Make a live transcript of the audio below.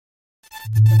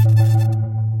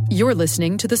You're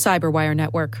listening to the CyberWire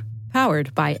Network,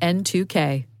 powered by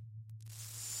N2K.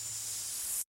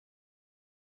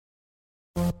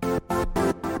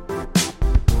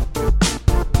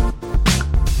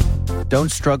 Don't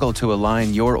struggle to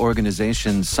align your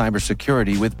organization's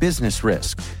cybersecurity with business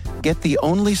risk. Get the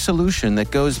only solution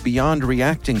that goes beyond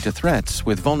reacting to threats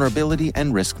with vulnerability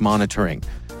and risk monitoring.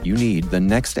 You need the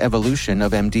next evolution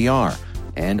of MDR,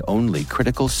 and only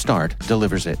Critical Start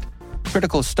delivers it.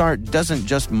 Critical Start doesn't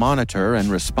just monitor and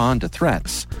respond to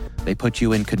threats. They put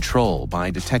you in control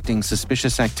by detecting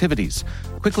suspicious activities,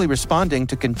 quickly responding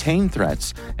to contain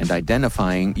threats, and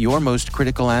identifying your most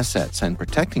critical assets and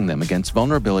protecting them against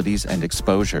vulnerabilities and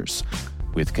exposures.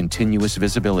 With continuous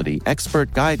visibility,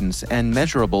 expert guidance, and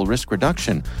measurable risk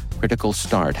reduction, Critical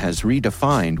Start has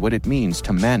redefined what it means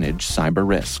to manage cyber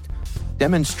risk.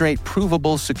 Demonstrate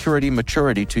provable security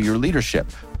maturity to your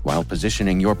leadership while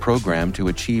positioning your program to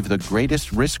achieve the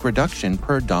greatest risk reduction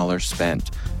per dollar spent.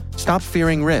 Stop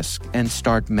fearing risk and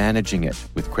start managing it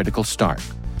with Critical Start.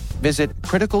 Visit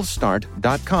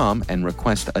criticalstart.com and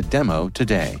request a demo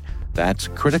today. That's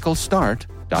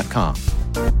criticalstart.com.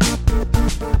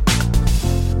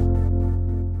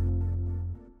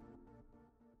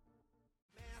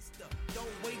 Don't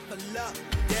wait for luck.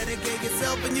 Dedicate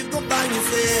yourself and you're gonna find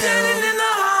yourself standing in the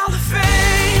Hall of Fame.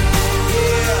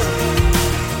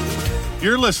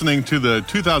 You're listening to the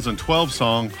 2012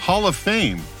 song Hall of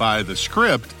Fame by The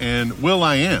Script and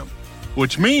will.i.am,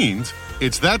 which means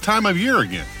it's that time of year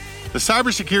again. The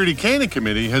Cybersecurity Canon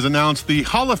Committee has announced the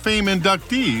Hall of Fame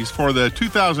inductees for the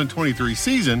 2023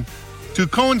 season to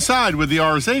coincide with the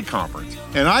RSA conference.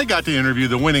 And I got to interview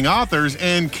the winning authors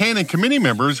and Canon Committee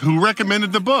members who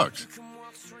recommended the books.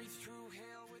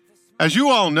 As you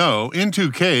all know,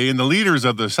 N2K and the leaders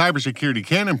of the Cybersecurity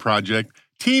Canon project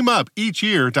team up each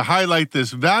year to highlight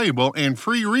this valuable and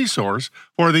free resource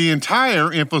for the entire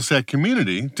InfoSec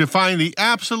community to find the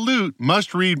absolute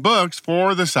must-read books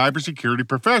for the cybersecurity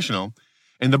professional.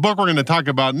 And the book we're going to talk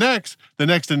about next, the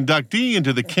next inductee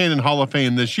into the Canon Hall of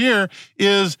Fame this year,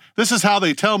 is This Is How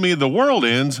They Tell Me the World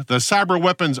Ends, The Cyber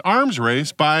Weapons Arms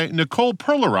Race by Nicole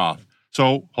Perlroth.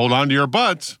 So hold on to your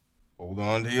butts. Hold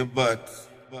on to your butts.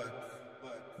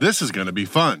 This is going to be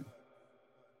fun.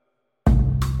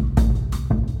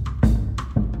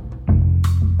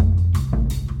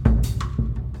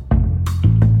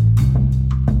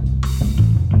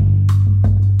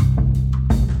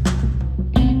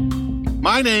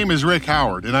 My name is Rick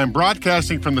Howard, and I'm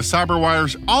broadcasting from the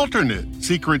CyberWire's alternate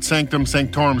Secret Sanctum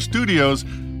Sanctorum studios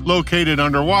located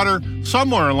underwater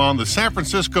somewhere along the San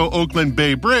Francisco-Oakland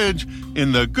Bay Bridge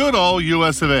in the good old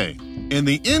US of A. And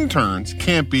the interns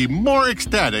can't be more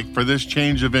ecstatic for this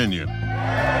change of venue. Hey,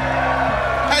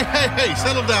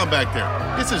 settle down back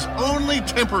there. This is only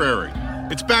temporary.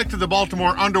 It's back to the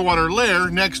Baltimore underwater lair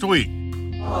next week.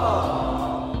 You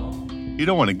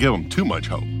don't want to give them too much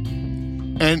hope.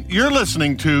 And you're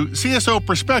listening to CSO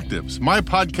Perspectives, my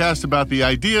podcast about the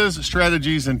ideas,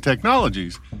 strategies, and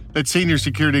technologies that senior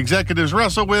security executives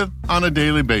wrestle with on a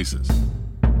daily basis.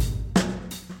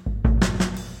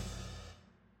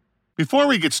 Before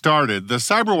we get started, the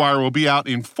CyberWire will be out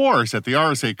in force at the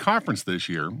RSA conference this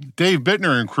year. Dave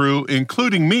Bittner and crew,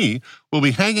 including me, will be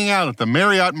hanging out at the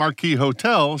Marriott Marquis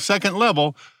Hotel, second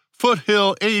level,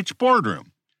 Foothill H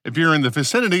boardroom. If you're in the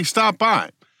vicinity, stop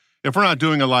by. If we're not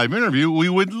doing a live interview, we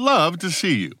would love to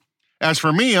see you. As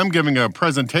for me, I'm giving a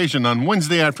presentation on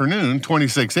Wednesday afternoon,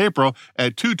 26 April,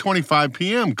 at 2:25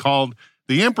 p.m. called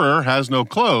The Emperor Has No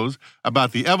Clothes,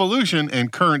 about the evolution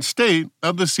and current state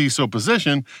of the CISO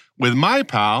position with my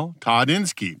pal, Todd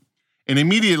Inskeep. And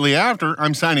immediately after,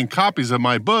 I'm signing copies of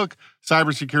my book,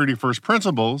 Cybersecurity First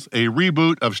Principles, a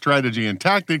reboot of strategy and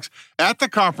tactics, at the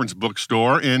conference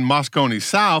bookstore in Moscone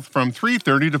South from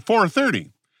 3:30 to 4:30.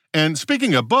 And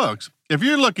speaking of books, if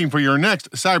you're looking for your next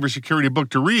cybersecurity book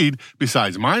to read,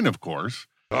 besides mine, of course.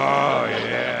 Oh,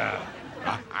 yeah.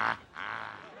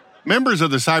 Members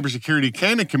of the Cybersecurity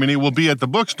Canon Committee will be at the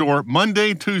bookstore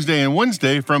Monday, Tuesday, and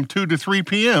Wednesday from 2 to 3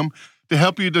 p.m. to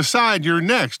help you decide your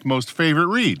next most favorite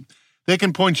read. They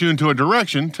can point you into a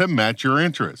direction to match your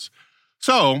interests.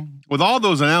 So, with all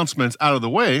those announcements out of the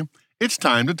way, it's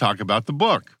time to talk about the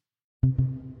book.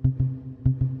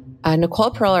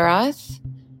 Nicole Perlroth.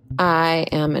 I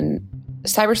am a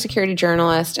cybersecurity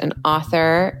journalist, an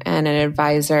author, and an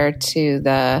advisor to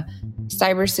the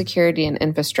Cybersecurity and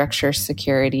Infrastructure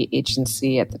Security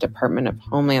Agency at the Department of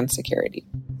Homeland Security.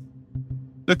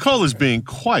 Nicole is being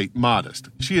quite modest.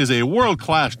 She is a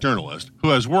world-class journalist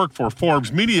who has worked for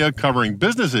Forbes Media covering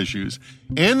business issues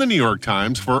and the New York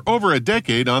Times for over a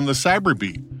decade on the cyber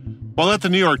beat. While at the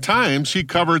New York Times, she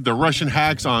covered the Russian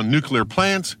hacks on nuclear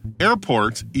plants,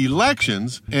 airports,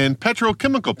 elections, and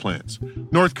petrochemical plants,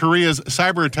 North Korea's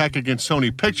cyber attack against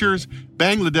Sony Pictures,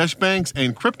 Bangladesh banks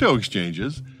and crypto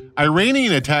exchanges,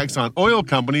 Iranian attacks on oil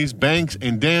companies, banks,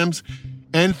 and dams,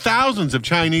 and thousands of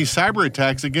Chinese cyber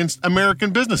attacks against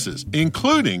American businesses,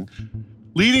 including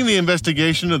leading the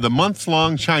investigation of the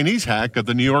months-long Chinese hack of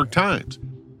the New York Times.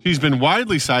 She's been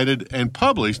widely cited and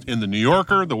published in The New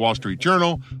Yorker, The Wall Street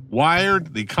Journal,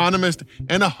 Wired, The Economist,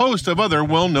 and a host of other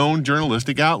well-known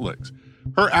journalistic outlets.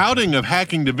 Her outing of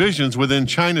hacking divisions within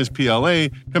China's PLA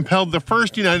compelled the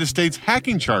first United States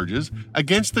hacking charges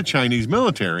against the Chinese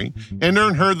military and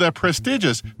earned her the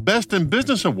prestigious Best in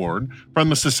Business Award from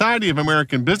the Society of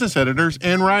American Business Editors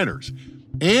and Writers.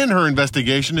 And her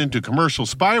investigation into commercial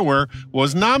spyware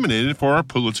was nominated for a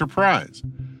Pulitzer Prize.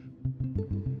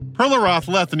 Perlroth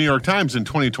left the New York Times in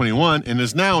 2021 and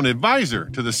is now an advisor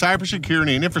to the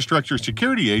Cybersecurity and Infrastructure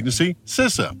Security Agency,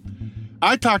 CISA.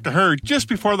 I talked to her just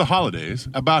before the holidays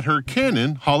about her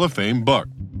Canon Hall of Fame book.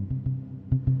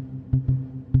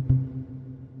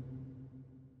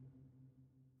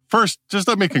 First, just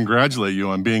let me congratulate you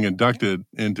on being inducted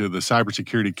into the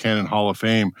Cybersecurity Canon Hall of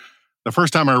Fame. The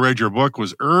first time I read your book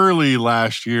was early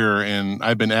last year, and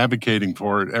I've been advocating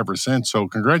for it ever since, so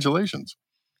congratulations.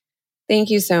 Thank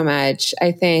you so much.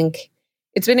 I think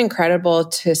it's been incredible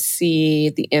to see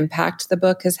the impact the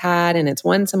book has had, and it's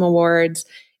won some awards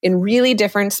in really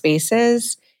different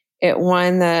spaces. It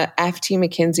won the F.T.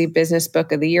 McKinsey Business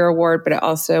Book of the Year Award, but it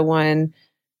also won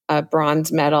a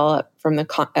bronze medal from the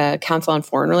Council on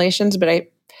Foreign Relations. But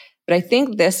I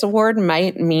think this award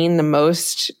might mean the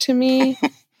most to me.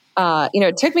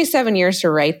 It took me 7 years to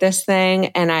write this thing,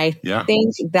 and I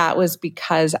think that was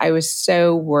because I was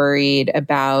so worried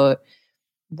about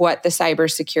what the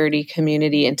cybersecurity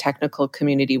community and technical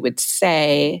community would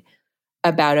say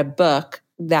about a book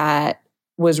that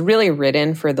was really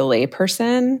written for the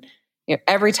layperson.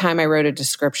 Every time I wrote a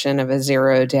description of a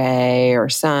 0 day or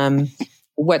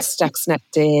what Stuxnet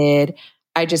did,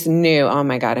 I just knew, oh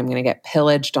my God, I'm going to get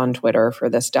pillaged on Twitter for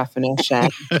this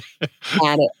definition.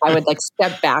 I would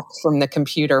step back from the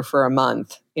computer for a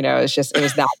month. It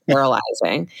was that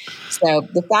paralyzing. So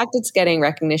the fact it's getting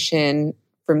recognition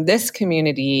from this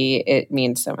community, it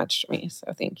means so much to me.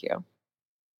 So thank you.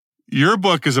 Your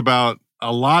book is about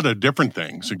a lot of different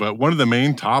things, but one of the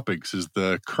main topics is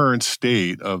the current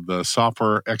state of the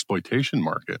software exploitation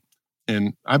market.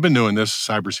 And I've been doing this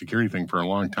cybersecurity thing for a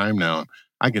long time now.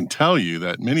 I can tell you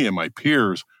that many of my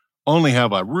peers only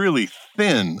have a really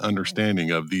thin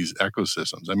understanding of these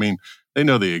ecosystems. I mean, they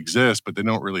know they exist, but they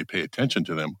don't really pay attention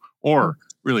to them or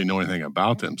really know anything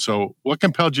about them. So what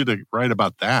compelled you to write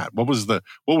about that? What was the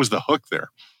hook there?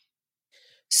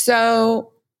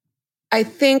 So I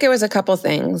think it was a couple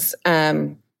things.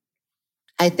 I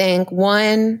think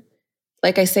one,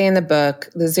 like I say in the book,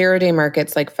 the 0 day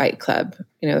market's like Fight Club.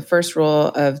 The first rule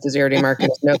of the 0 day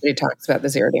market is nobody talks about the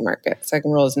 0 day market.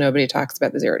 Second rule is nobody talks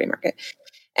about the 0 day market.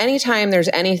 Anytime there's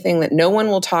anything that no one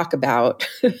will talk about,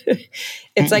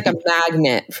 it's like a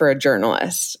magnet for a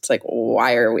journalist. It's like,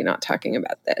 why are we not talking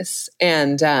about this?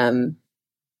 And,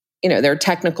 there are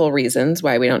technical reasons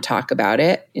why we don't talk about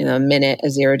it. The minute a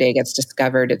 0 day gets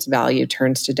discovered, its value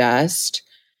turns to dust.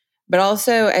 But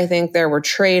also, I think there were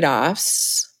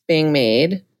trade-offs being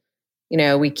made.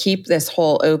 We keep this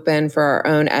hole open for our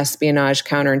own espionage,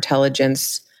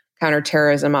 counterintelligence,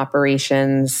 counterterrorism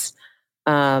operations.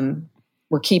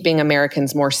 We're keeping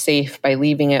Americans more safe by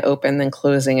leaving it open than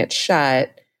closing it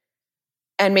shut.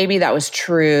 And maybe that was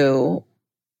true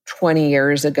 20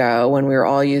 years ago when we were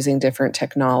all using different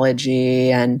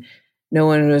technology and no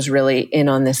one was really in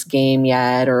on this game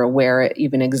yet or aware it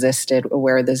even existed,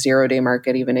 aware the 0 day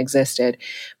market even existed.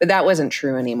 But that wasn't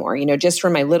true anymore. Just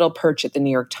from my little perch at the New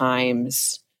York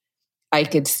Times, I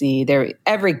could see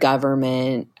every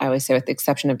government, I would say with the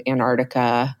exception of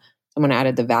Antarctica, someone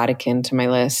added the Vatican to my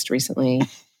list recently,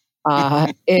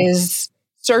 is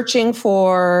searching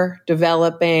for,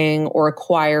 developing, or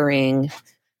acquiring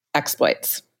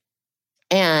exploits.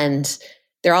 And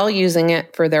they're all using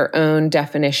it for their own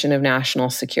definition of national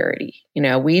security.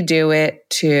 We do it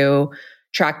to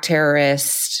track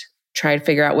terrorists, try to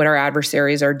figure out what our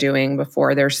adversaries are doing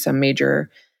before there's some major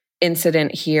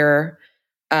incident here.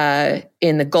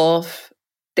 In the Gulf,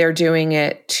 they're doing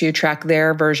it to track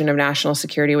their version of national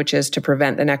security, which is to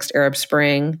prevent the next Arab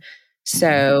Spring.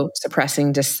 So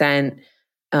suppressing dissent,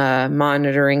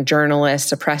 monitoring journalists,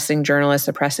 suppressing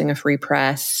a free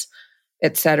press,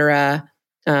 et cetera.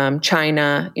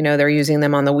 China, they're using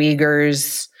them on the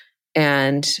Uyghurs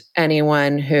and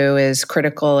anyone who is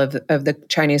critical of the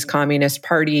Chinese Communist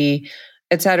Party,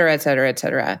 et cetera, et cetera, et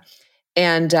cetera.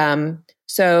 And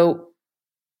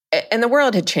and the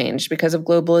world had changed because of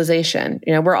globalization.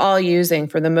 We're all using,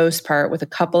 for the most part, with a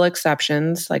couple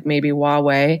exceptions, like maybe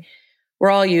Huawei, we're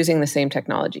all using the same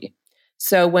technology.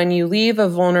 So when you leave a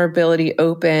vulnerability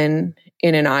open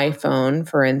in an iPhone,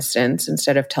 for instance,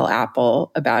 instead of tell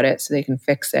Apple about it so they can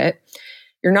fix it,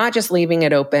 you're not just leaving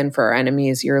it open for our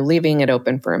enemies, you're leaving it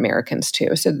open for Americans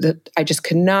too. So I just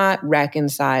could not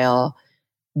reconcile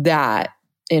that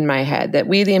in my head, that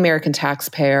we, the American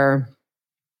taxpayer,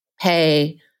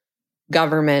 pay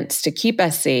governments to keep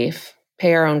us safe,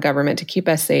 pay our own government to keep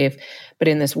us safe. But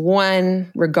in this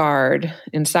one regard,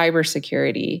 in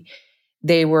cybersecurity,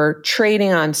 they were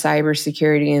trading on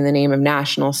cybersecurity in the name of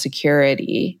national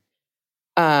security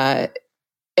and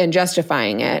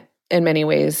justifying it in many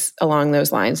ways along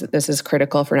those lines, that this is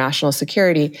critical for national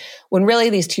security, when really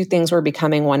these two things were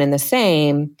becoming one and the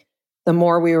same. The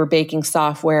more we were baking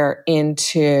software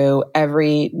into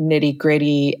every nitty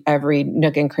gritty, every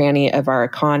nook and cranny of our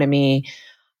economy,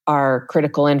 our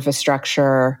critical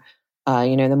infrastructure,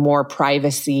 the more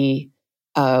privacy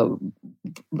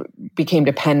became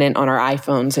dependent on our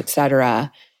iPhones, et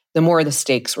cetera, the more the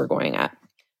stakes were going up.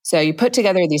 So you put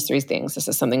together these three things. This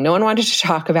is something no one wanted to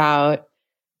talk about.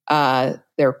 There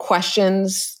were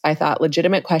questions, I thought,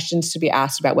 legitimate questions to be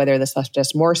asked about whether this left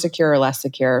us more secure or less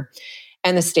secure.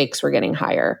 And the stakes were getting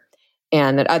higher,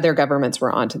 and that other governments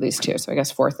were onto these too. So I guess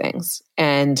four things.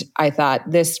 And I thought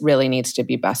this really needs to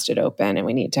be busted open, and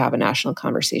we need to have a national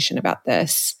conversation about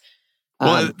this.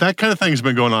 Well, that kind of thing has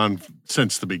been going on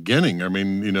since the beginning. I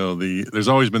mean, there's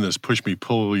always been this push me,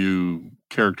 pull you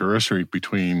characteristic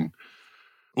between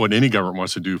what any government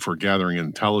wants to do for gathering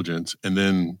intelligence, and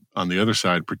then on the other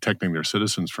side, protecting their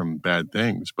citizens from bad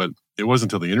things. But it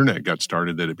wasn't until the internet got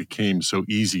started that it became so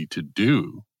easy to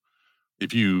do.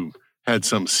 If you had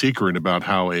some secret about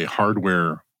how a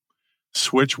hardware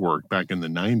switch worked back in the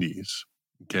 90s,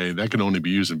 okay, that can only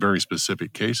be used in very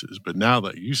specific cases. But now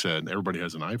that you said everybody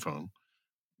has an iPhone,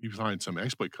 you find some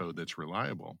exploit code that's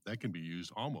reliable, that can be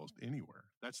used almost anywhere.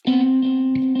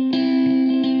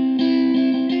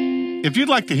 If you'd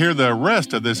like to hear the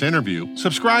rest of this interview,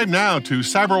 subscribe now to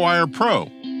CyberWire Pro.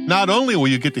 Not only will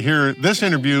you get to hear this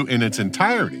interview in its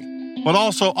entirety, but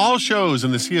also all shows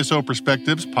in the CSO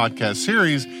Perspectives podcast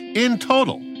series in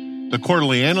total. The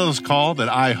quarterly analyst call that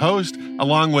I host,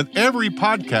 along with every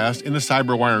podcast in the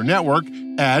CyberWire network,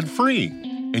 ad-free.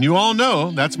 And you all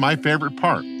know that's my favorite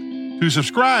part. To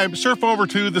subscribe, surf over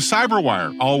to the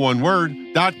CyberWire, all one word,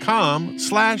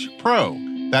 .com/pro.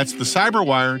 That's the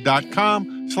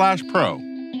CyberWire.com/pro.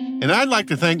 And I'd like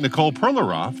to thank Nicole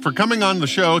Perlroth for coming on the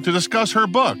show to discuss her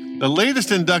book, the latest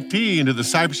inductee into the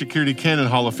Cybersecurity Canon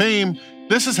Hall of Fame.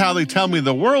 This is how they tell me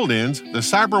the world ends, the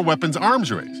cyber weapons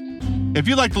arms race. If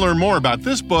you'd like to learn more about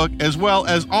this book, as well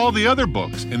as all the other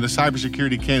books in the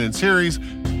Cybersecurity Canon series,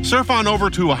 surf on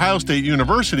over to Ohio State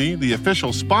University, the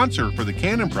official sponsor for the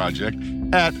Canon project,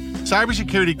 at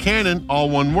cybersecuritycanon,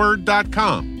 all one word,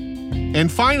 .com.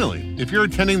 And finally, if you're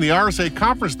attending the RSA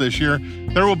conference this year,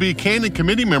 there will be Canon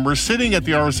committee members sitting at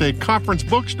the RSA conference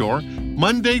bookstore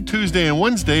Monday, Tuesday, and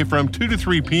Wednesday from 2 to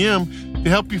 3 p.m. to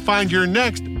help you find your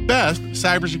next best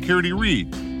cybersecurity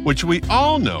read, which we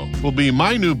all know will be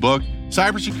my new book,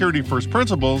 Cybersecurity First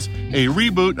Principles, a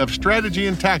reboot of strategy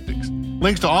and tactics.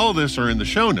 Links to all of this are in the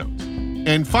show notes.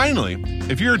 And finally,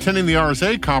 if you're attending the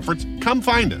RSA conference, come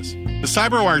find us. The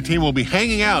CyberWire team will be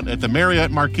hanging out at the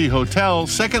Marriott Marquis Hotel,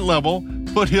 second level,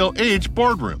 Foothill H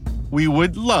boardroom. We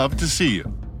would love to see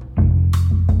you.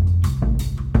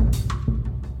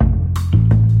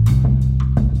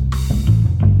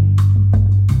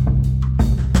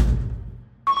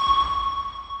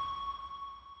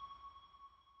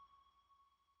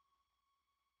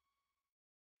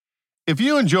 If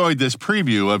you enjoyed this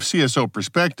preview of CSO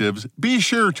Perspectives, be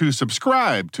sure to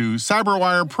subscribe to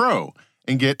CyberWire Pro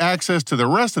and get access to the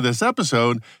rest of this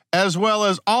episode, as well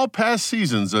as all past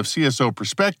seasons of CSO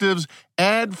Perspectives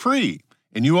ad-free.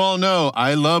 And you all know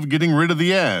I love getting rid of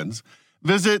the ads.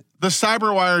 Visit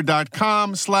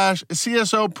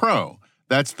thecyberwire.com/CSOPro.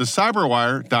 That's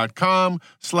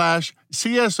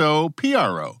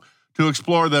thecyberwire.com/CSOPRO to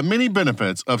explore the many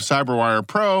benefits of CyberWire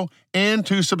Pro and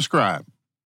to subscribe.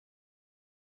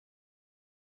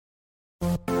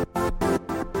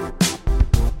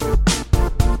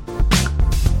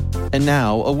 And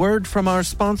now, a word from our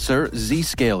sponsor,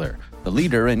 Zscaler, the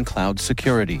leader in cloud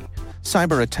security.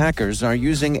 Cyber attackers are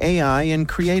using AI in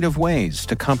creative ways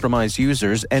to compromise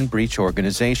users and breach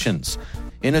organizations.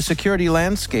 In a security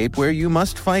landscape where you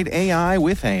must fight AI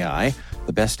with AI,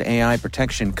 the best AI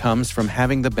protection comes from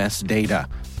having the best data.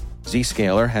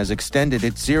 Zscaler has extended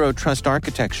its Zero Trust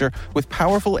architecture with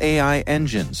powerful AI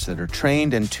engines that are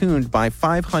trained and tuned by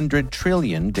 500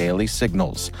 trillion daily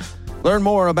signals. Learn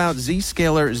more about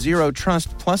Zscaler Zero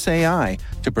Trust plus AI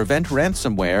to prevent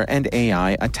ransomware and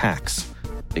AI attacks.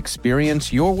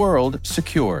 Experience your world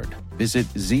secured. Visit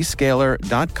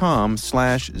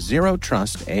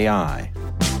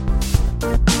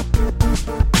zscaler.com/zerotrustai.